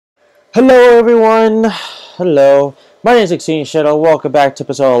Hello everyone! Hello. My name is EXCEEDINGSHADOW. Welcome back to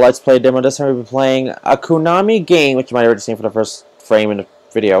episode of Let's Play Demo. This time we'll be playing a Konami game, which you might have already seen for the first frame in the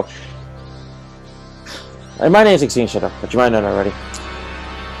video. And my name is EXCEEDINGSHADOW, but you might know that already.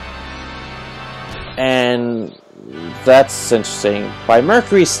 And that's interesting. By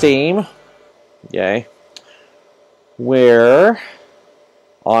Mercury Steam. Yay. We're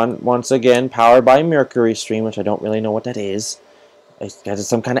on, once again, powered by Mercury Stream, which I don't really know what that is. It has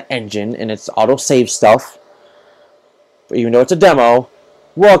some kind of engine, and it's auto-save stuff. But even though it's a demo,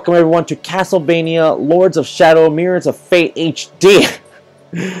 welcome everyone to Castlevania Lords of Shadow, Mirrors of Fate HD.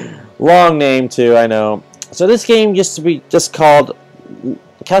 Long name, too, I know. So this game used to be just called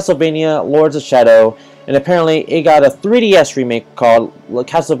Castlevania Lords of Shadow, and apparently it got a 3DS remake called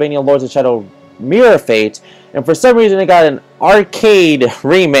Castlevania Lords of Shadow Mirror of Fate, and for some reason it got an arcade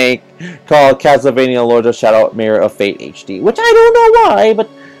remake called Castlevania Lords of Shadow Mirror of Fate HD, which I don't know why, but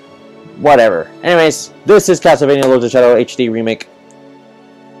whatever. Anyways, this is Castlevania Lords of Shadow HD remake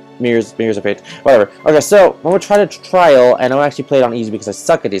Mirrors of Fate, whatever. Okay, so I'm gonna try the trial, and I'll actually play it on easy because I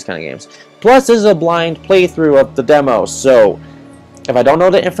suck at these kind of games. Plus, this is a blind playthrough of the demo, so if I don't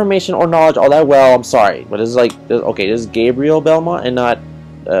know the information or knowledge all that well, I'm sorry. But this is like, okay, this is Gabriel Belmont and not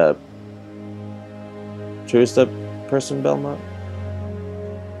Choose the person Belmont?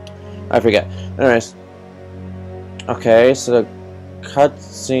 I forget. Anyways. Okay, so the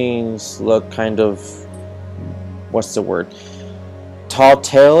cutscenes look kind of, what's the word?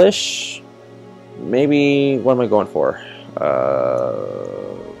 Tall-tale-ish? Maybe, what am I going for?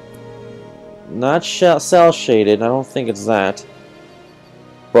 Not cel-shaded, I don't think it's that.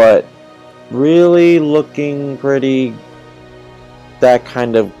 But really looking pretty that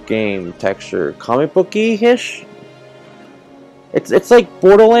kind of game texture, comic booky-ish. It's like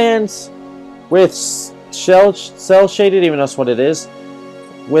Borderlands with cel shaded, even though that's what it is.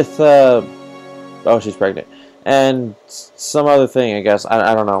 With oh, she's pregnant, and some other thing. I guess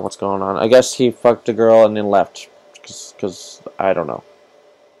I don't know what's going on. I guess he fucked a girl and then left, cause I don't know.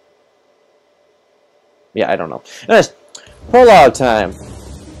 Yeah, I don't know. Anyways, prologue time.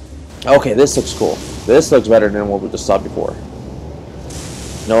 Okay, this looks cool. This looks better than what we just saw before.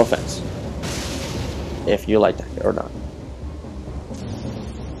 No offense. If you like that or not.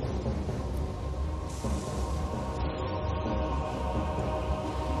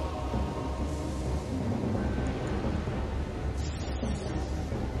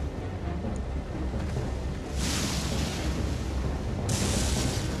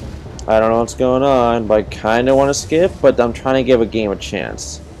 I don't know what's going on, but I kind of want to skip, but I'm trying to give a game a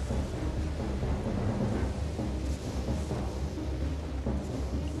chance.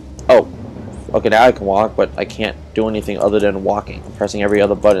 Oh, okay, now I can walk, but I can't do anything other than walking. I'm pressing every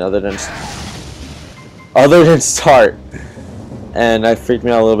other button other than start. And that freaked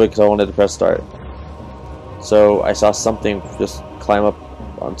me out a little bit because I wanted to press start. So I saw something just climb up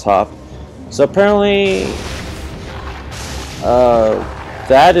on top. So apparently,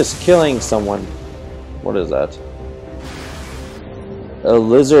 that is killing someone. What is that? A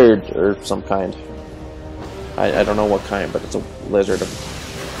lizard or some kind. I don't know what kind, but it's a lizard of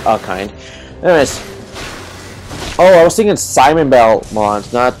a kind. Anyways. Oh, I was thinking Simon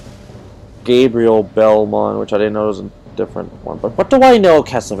Belmont, not Gabriel Belmont, which I didn't know was a different one. But what do I know,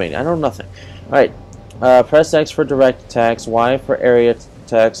 Castlevania? I know nothing. Alright. Press X for direct attacks, Y for area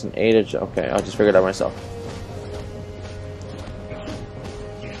attacks, and A to... Okay, I'll just figure it out myself.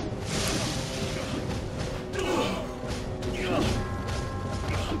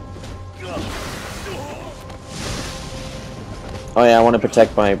 Oh yeah, I want to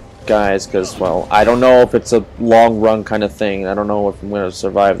protect my guys because, well, I don't know if it's a long run kind of thing. I don't know if I'm going to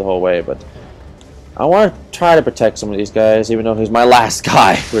survive the whole way, but I want to try to protect some of these guys, even though he's my last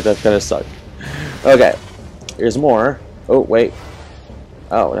guy, which that kind of sucked. Okay, here's more. Oh, wait.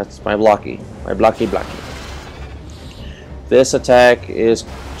 Oh, that's my blocky. My blocky. This attack is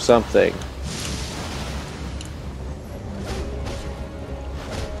something.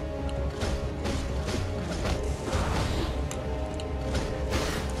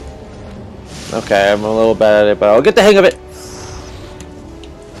 Okay, I'm a little bad at it, but I'll get the hang of it.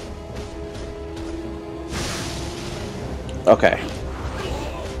 Okay.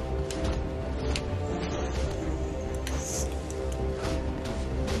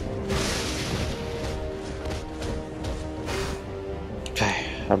 Okay,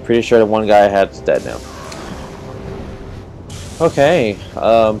 I'm pretty sure the one guy I had is dead now. Okay,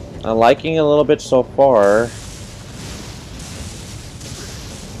 I'm liking it a little bit so far.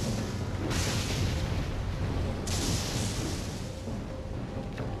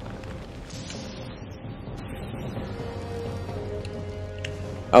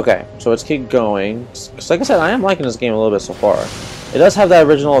 Okay, so let's keep going. Because like I said, I am liking this game a little bit so far. It does have that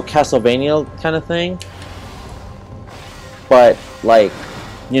original Castlevania kind of thing. But, like,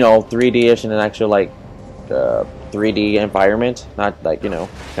 you know, 3D-ish in an actual, like, 3D environment. Not, like, you know,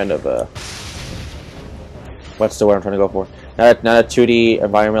 kind of, what's the word I'm trying to go for? Not a 2D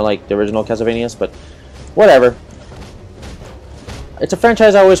environment like the original Castlevanias, but whatever. It's a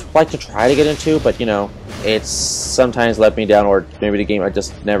franchise I always like to try to get into, but, you know, it's sometimes let me down, or maybe the game I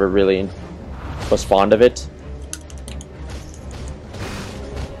just never really was fond of it.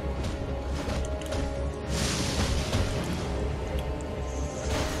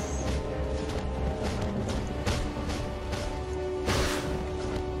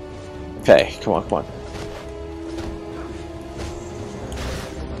 Okay, come on, come on.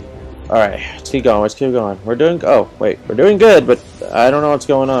 Alright, let's keep going, let's keep going. We're doing... oh, wait, we're doing good, but I don't know what's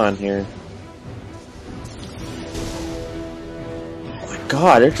going on here. Oh my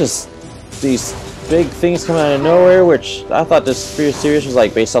god, they're just... these big things coming out of nowhere, which I thought this series was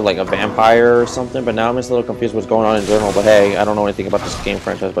like based off like a vampire or something, but now I'm just a little confused what's going on in general, but hey, I don't know anything about this game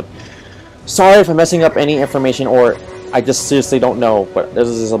franchise, but... sorry if I'm messing up any information, or I just seriously don't know, but this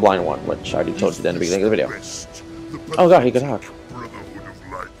is a blind one, which I already told you at the beginning of the video. Oh god, he could talk.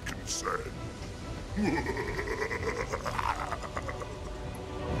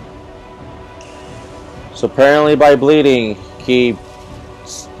 So apparently by bleeding, he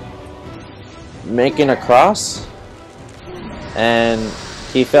making a cross, and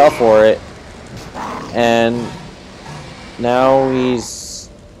he fell for it, and now he's...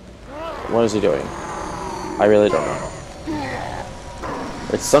 what is he doing? I really don't know.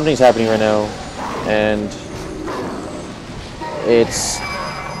 It's something's happening right now, and it's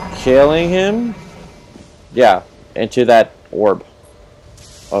killing him. Yeah, into that orb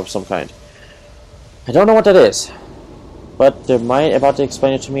of some kind. I don't know what that is, but they might about to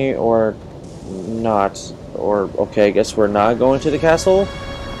explain it to me, or not. Or okay, I guess we're not going to the castle.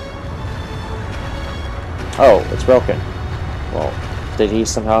 Oh, it's broken. Well, did he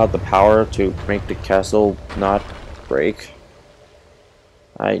somehow have the power to make the castle not break?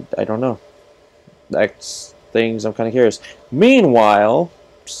 I don't know. That's things I'm kind of curious. Meanwhile,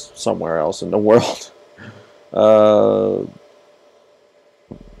 somewhere else in the world. Oh,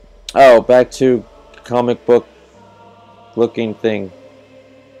 back to comic book looking thing.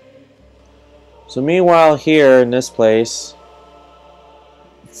 So meanwhile here in this place,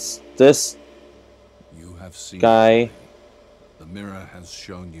 this you have seen guy. The mirror has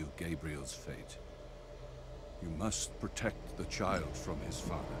shown you Gabriel's fate. You must protect the child from his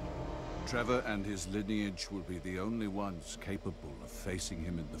father. Trevor and his lineage will be the only ones capable of facing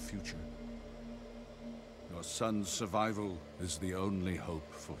him in the future. Your son's survival is the only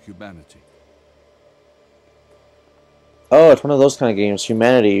hope for humanity. Oh, it's one of those kind of games.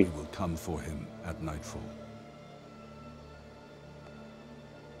 Humanity. We will come for him at nightfall.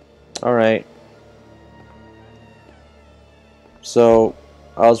 Alright. So,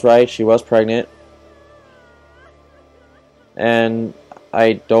 I was right. She was pregnant. And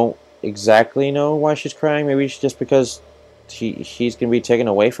I don't exactly know why she's crying. Maybe it's just because he's going to be taken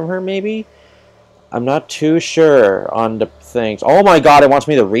away from her, maybe? I'm not too sure on the things. Oh my god, it wants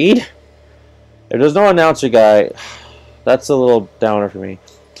me to read? If there's no announcer guy, that's a little downer for me.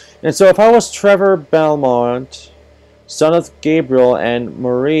 And so if I was Trevor Belmont, son of Gabriel, and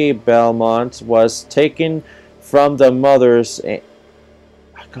Marie Belmont was taken from the mother's...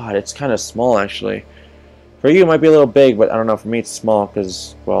 God, it's kind of small, actually. For you, it might be a little big, but I don't know. For me, it's small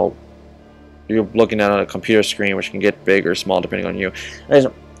because, well, you're looking at a computer screen, which can get big or small depending on you. Anyways,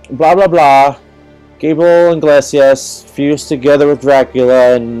 blah, blah, blah. Gabriel Iglesias fused together with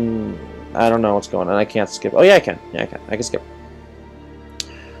Dracula, and I don't know what's going on. I can't skip. Oh, yeah, I can. Yeah, I can. I can skip.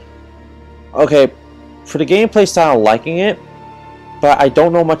 Okay, for the gameplay style, I'm liking it, but I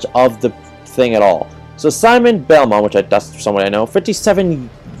don't know much of the thing at all. So Simon Belmont, which that's someone I know, 57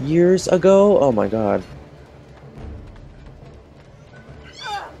 years ago? Oh my god.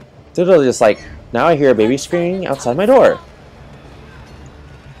 Literally just like, now I hear a baby screaming outside my door.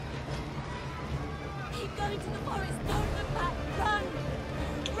 Keep going to the forest, don't look back, run!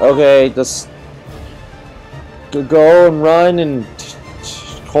 Okay, just go and run and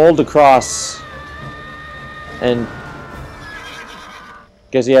hold the cross. And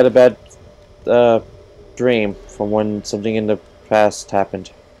guess he had a bad dream from when something in the past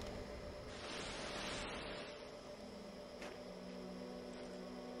happened.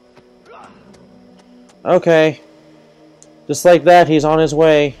 Okay. Just like that, he's on his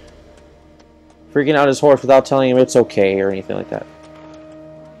way. Freaking out his horse without telling him it's okay or anything like that.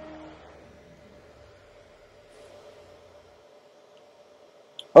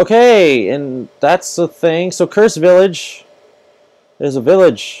 Okay, and that's the thing. So Cursed Village. There's a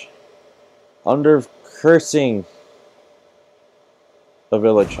village under cursing a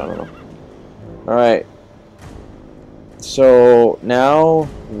village. I don't know. Alright. So now,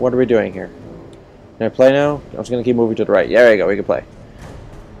 what are we doing here? Can I play now? I'm just going to keep moving to the right. Yeah, there you go. We can play.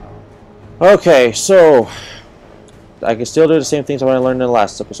 Okay, so I can still do the same things I learned in the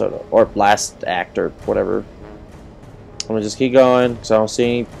last episode. Or last act or whatever. I'm going to just keep going because I don't see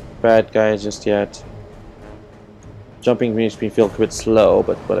any bad guys just yet. Jumping makes me feel a bit slow,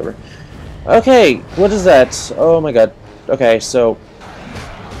 but whatever. Okay, what is that? Oh my god. Okay, so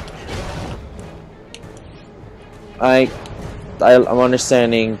I'm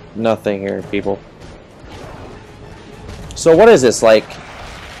understanding nothing here, people. So what is this? Like,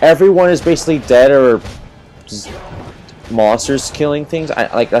 everyone is basically dead or just monsters killing things?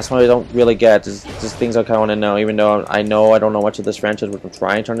 That's what I don't really get. Just things I kind of want to know, even though I don't know much of this franchise, which I'm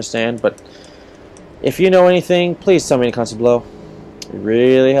trying to understand, but if you know anything, please tell me in the comments below. It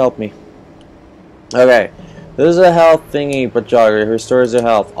really helped me. Okay, this is a health thingy, but jogger restores your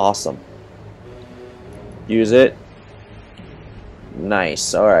health. Awesome. Use it.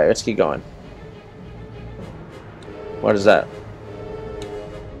 Nice. All right, let's keep going. What is that?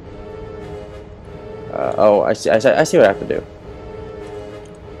 Oh, I see. I see what I have to do.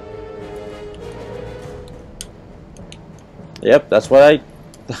 Yep, that's what I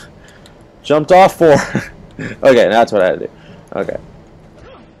jumped off for. Okay, that's what I had to do. Okay.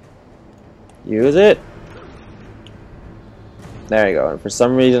 Use it. There you go. And for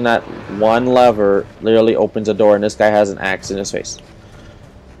some reason, that one lever literally opens a door, and this guy has an axe in his face.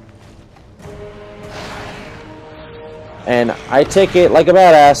 And I take it like a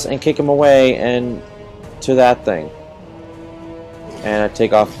badass and kick him away and to that thing. And I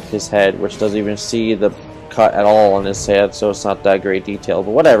take off his head, which doesn't even see the cut at all on his head, so it's not that great detail.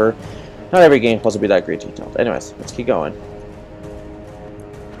 But whatever. Not every game is supposed to be that great detailed. Anyways, let's keep going.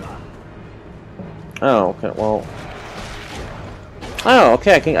 Oh, okay, well. Oh,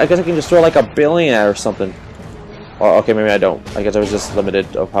 okay, I guess I can just throw like a billion at or something. Or, okay, maybe I don't. I guess I was just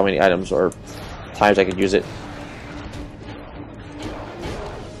limited of how many items or times I could use it.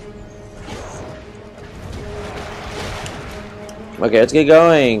 Okay, let's get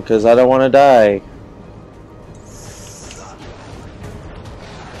going, because I don't want to die.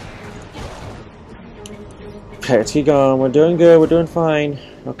 Okay, let's keep going. We're doing good. We're doing fine.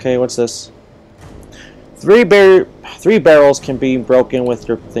 Okay, what's this? Three barrels can be broken with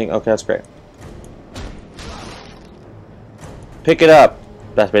your thing. Okay, that's great. Pick it up.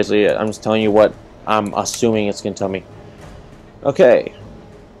 That's basically it. I'm just telling you what I'm assuming it's going to tell me. Okay.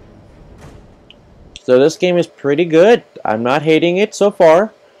 So this game is pretty good. I'm not hating it so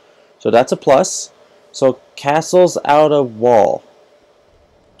far. So that's a plus. So castles out of wall.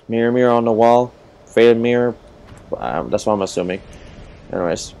 Mirror, mirror on the wall. Faded mirror. That's what I'm assuming.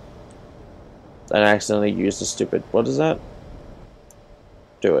 Anyways. I accidentally used the stupid... What is that?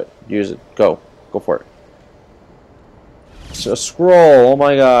 Do it. Use it. Go. Go for it. It's a scroll. Oh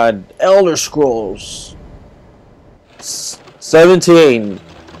my god. Elder Scrolls. 17.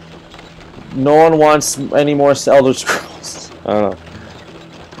 No one wants any more Elder Scrolls. I don't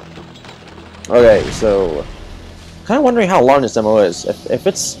know. Okay, so... kind of wondering how long this demo is. If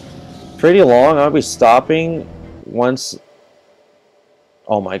it's pretty long, I'll be stopping once...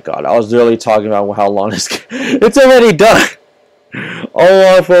 Oh my god, I was literally talking about how long this game... It's already done!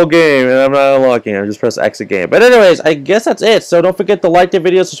 Oh, full game, and I'm not unlocking it. I just press exit game. But anyways, I guess that's it. So don't forget to like the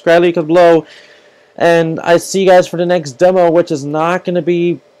video, subscribe, leave a comment below. And I see you guys for the next demo, which is not going to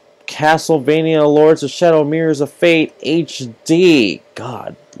be Castlevania Lords of Shadow Mirrors of Fate HD.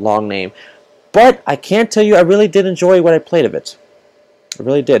 God, long name. But I can't tell you, I really did enjoy what I played of it. I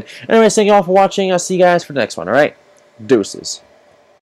really did. Anyways, thank you all for watching. I'll see you guys for the next one, alright? Deuces.